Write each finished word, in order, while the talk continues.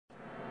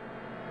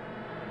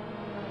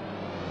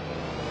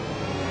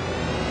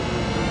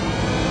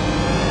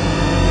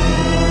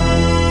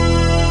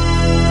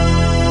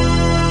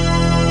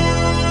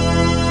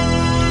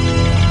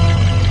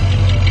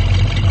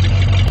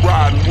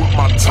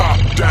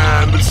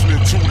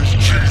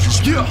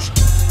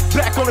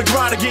on the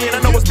grind again.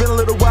 I know it's been a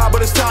little while,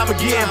 but it's time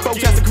again.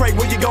 Folks ask the crate,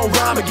 when you gon'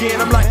 rhyme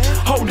again? I'm like,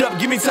 hold up,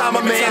 give me time,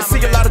 my man.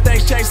 See a lot of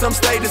things change, some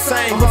stay the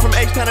same. Went from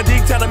H-Town to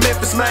D-Town to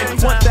Memphis, man.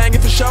 One thing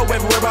is for sure,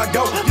 everywhere I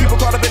go, people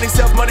caught up in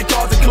themselves, money,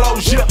 cars, and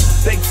clothes, yeah.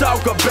 They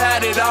talk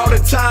about it all the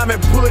time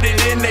and put it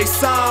in they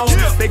songs.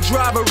 They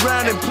drive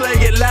around and play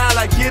it loud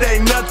like it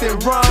ain't nothing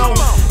wrong.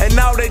 And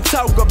all they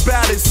talk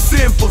about is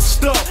simple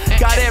stuff.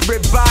 Got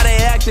everybody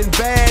acting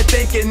bad,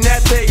 thinking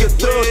that they a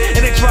thug.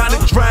 And they trying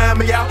to drown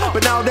me out,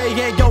 but now they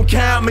ain't gon'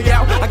 count me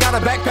out. I got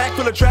a backpack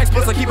full of tracks,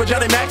 plus I keep a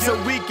Johnny Mac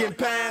so we can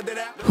pound it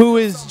out. Who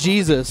is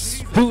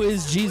Jesus? Who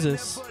is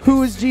Jesus?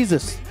 Who is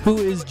Jesus? Who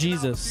is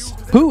Jesus?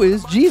 Who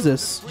is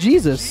Jesus?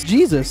 Jesus,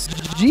 Jesus,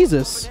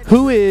 Jesus.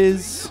 Who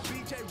is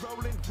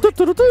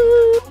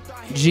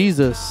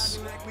Jesus?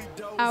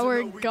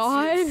 Our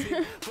God.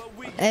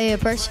 A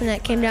person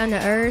that came down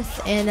to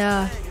earth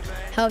and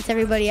helped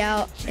everybody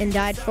out and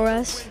died for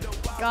us.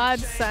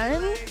 God's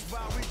son.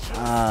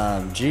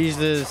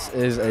 Jesus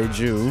is a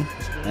Jew,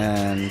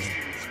 and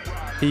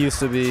he used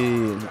to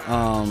be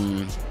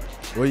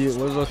what do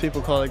those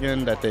people call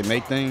again that they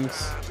make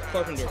things?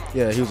 Carpenter.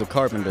 Yeah, he was a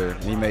carpenter,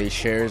 and he made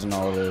chairs and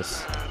all of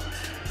this,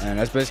 and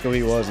that's basically what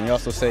he was. And he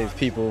also saved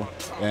people.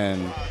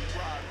 And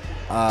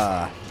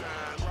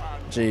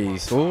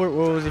jeez, where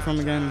was he from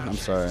again? I'm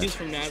sorry. He's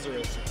from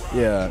Nazareth.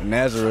 Yeah,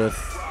 Nazareth.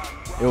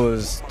 It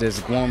was this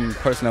one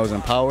person that was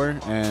in power,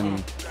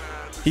 and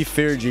he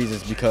feared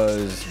Jesus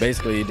because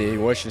basically they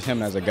worshipped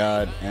him as a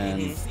god,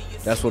 and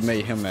that's what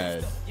made him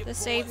mad. The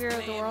Savior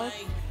of the world.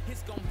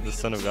 The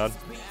Son of God.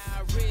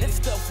 That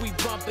stuff we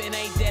bumpin'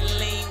 ain't that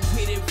lean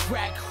with it,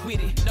 rock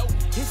with it. Nope,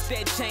 it's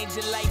that change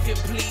of life and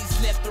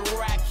please let the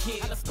rock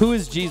hit. Who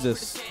is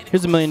Jesus?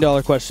 Here's $1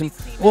 million question.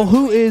 Well,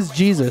 who is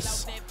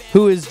Jesus?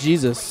 Who is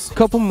Jesus?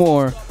 Couple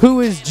more.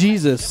 Who is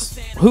Jesus?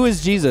 Who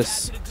is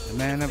Jesus? The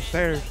man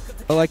upstairs.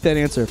 I like that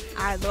answer.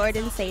 Our Lord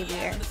and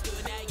Savior.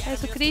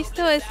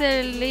 Jesucristo es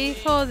el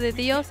Hijo de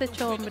Dios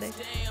hecho hombre.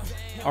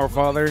 Our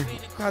Father,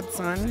 God's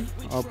Son,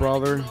 our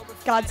brother,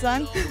 God's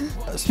Son,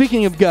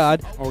 Speaking of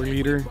God, our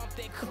leader,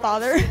 the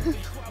Father,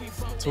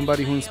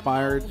 somebody who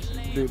inspired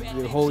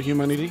the whole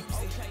humanity.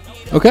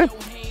 okay,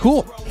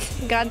 cool.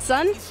 God's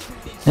son.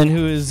 And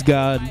who is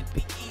God?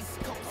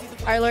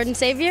 Our Lord and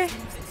Savior.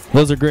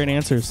 Those are great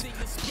answers.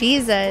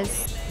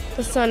 Jesus.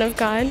 The Son of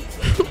God.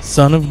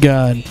 Son of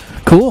God.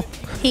 Cool.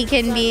 He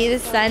can be the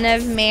son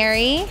of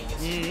Mary.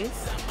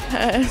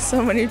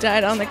 someone who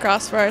died on the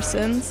cross for our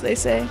sins, they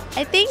say.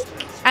 I think,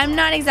 I'm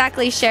not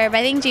exactly sure, but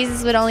I think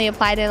Jesus would only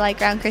apply to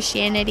like around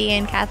Christianity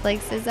and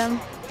Catholicism.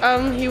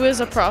 He was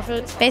a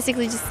prophet.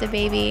 Basically just a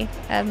baby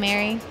of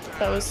Mary.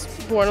 That was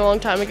born a long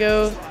time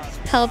ago.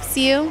 Helps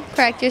you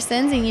correct your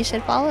sins and you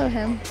should follow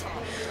him.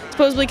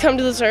 Supposedly come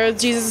to this earth,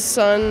 Jesus'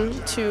 son,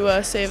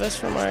 to save us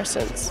from our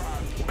sins.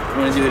 I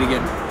want to do it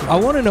again. I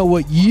want to know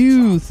what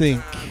you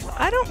think.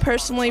 I don't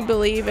personally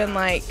believe in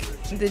like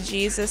the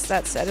Jesus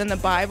that's said in the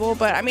Bible,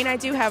 but I mean I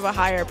do have a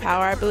higher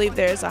power. I believe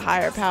there's a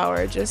higher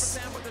power. Just,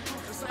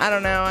 I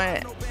don't know,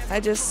 I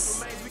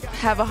just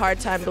have a hard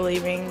time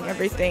believing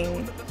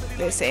everything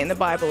they say in the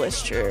Bible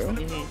is true.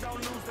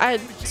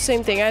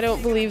 Same thing, I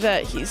don't believe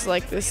that he's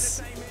like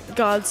this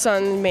God's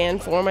son in man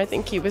form. I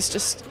think he was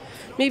just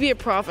maybe a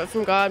prophet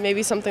from God,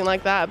 maybe something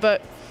like that.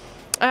 But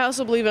I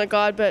also believe in a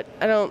God, but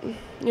I don't,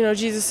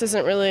 Jesus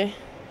isn't really,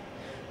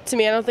 to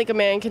me, I don't think a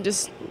man can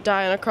just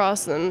die on a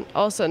cross and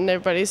all of a sudden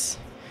everybody's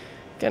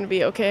gonna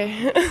be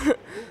okay.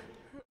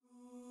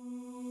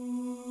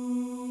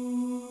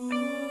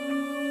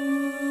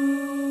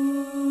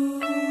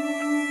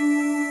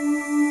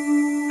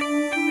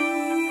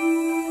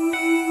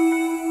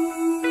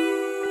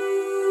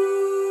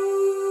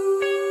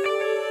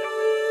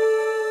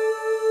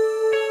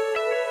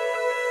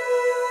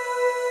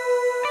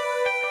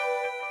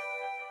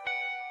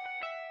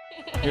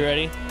 You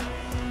ready?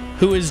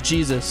 Who is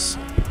Jesus?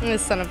 The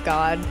Son of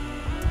God.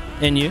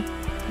 And you?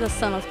 The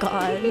Son of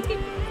God.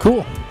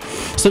 Cool.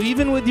 So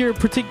even with your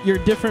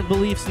different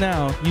beliefs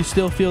now, you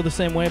still feel the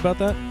same way about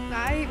that?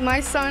 My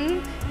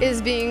son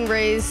is being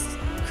raised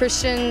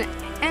Christian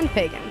and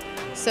pagan,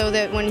 so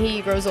that when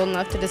he grows old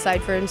enough to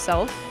decide for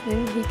himself,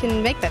 then he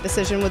can make that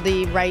decision with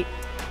the right,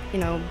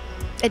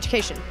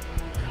 education.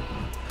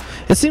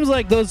 It seems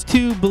like those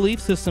two belief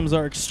systems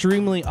are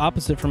extremely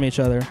opposite from each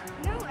other.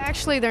 No,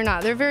 actually they're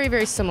not. They're very,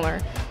 very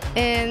similar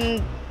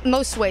in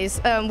most ways.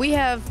 We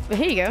have,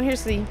 here you go,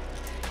 here's the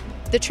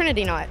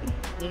Trinity knot.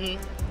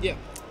 Yeah.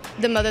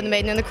 The Mother, the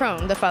Maiden, and the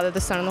Crone, the Father,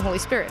 the Son, and the Holy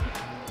Spirit.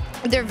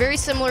 They're very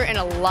similar in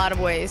a lot of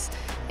ways,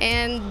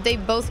 and they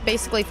both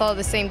basically follow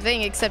the same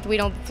thing, except we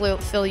don't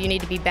feel you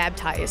need to be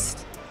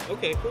baptized.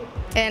 Okay, cool.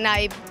 And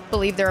I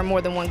believe there are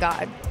more than one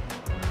God.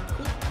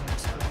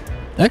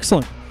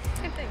 Excellent.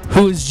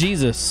 Who is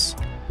Jesus?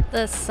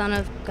 The Son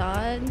of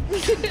God.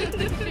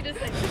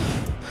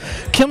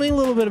 Tell me a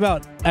little bit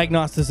about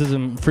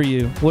agnosticism for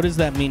you. What does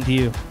that mean to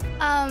you?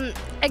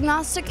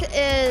 Agnostic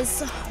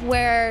is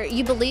where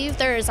you believe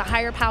there is a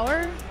higher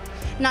power,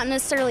 not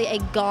necessarily a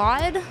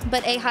God,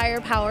 but a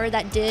higher power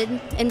that did,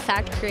 in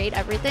fact, create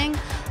everything.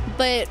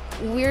 But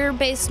we're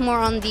based more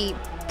on the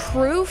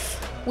proof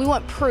We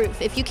want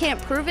proof. If you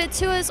can't prove it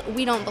to us,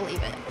 we don't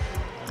believe it.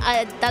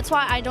 That's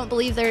why I don't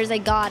believe there is a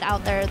God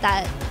out there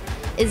that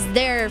is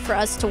there for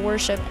us to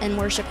worship and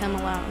worship him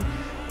alone.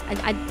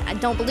 I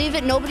don't believe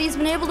it. Nobody's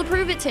been able to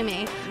prove it to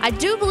me. I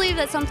do believe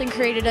that something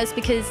created us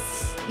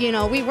because, you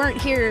know, we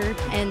weren't here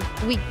and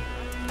we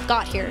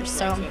got here.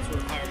 So,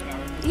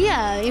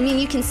 yeah, I mean,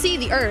 you can see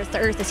the earth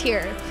is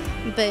here.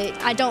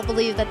 But I don't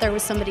believe that there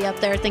was somebody up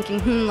there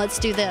thinking, let's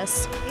do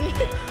this.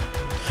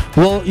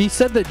 Well, you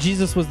said that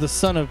Jesus was the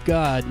Son of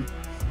God,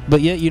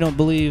 but yet you don't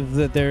believe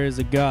that there is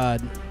a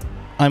God.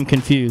 I'm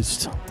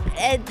confused.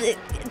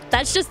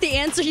 That's just the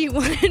answer you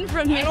wanted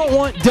from me.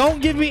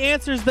 Don't give me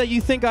answers that you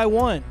think I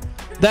want.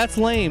 That's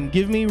lame.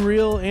 Give me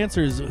real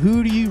answers.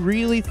 Who do you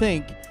really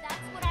think? That's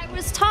what I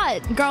was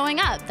taught growing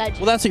up.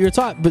 Well, that's what you're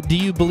taught, but do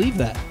you believe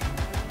that?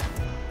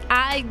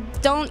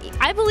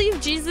 I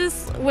believe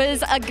Jesus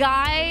was a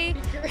guy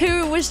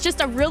who was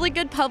just a really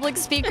good public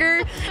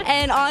speaker,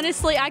 and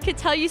honestly, I could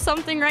tell you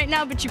something right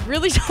now, but you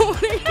really don't want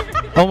to hear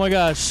it. Oh my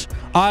gosh.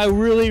 I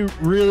really,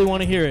 really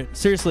want to hear it.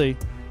 Seriously.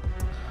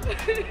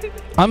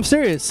 I'm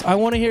serious. I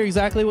want to hear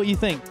exactly what you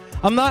think.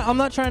 I'm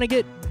not trying to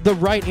get the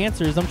right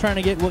answers. I'm trying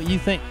to get what you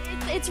think.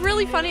 It's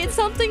really funny. It's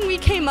something we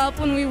came up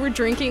when we were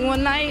drinking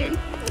one night.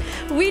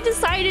 We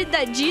decided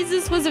that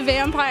Jesus was a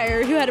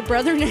vampire who had a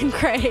brother named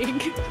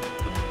Craig.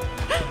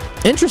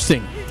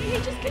 Interesting. He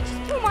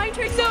just pull mind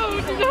tricks. No,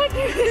 do not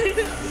do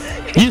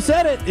this. You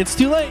said it. It's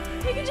too late.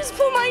 He could just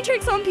pull mind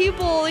tricks on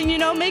people and, you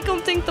know, make them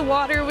think the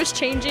water was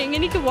changing,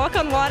 and he could walk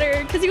on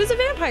water because he was a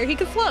vampire. He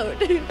could float.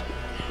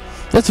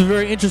 That's a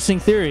very interesting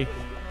theory.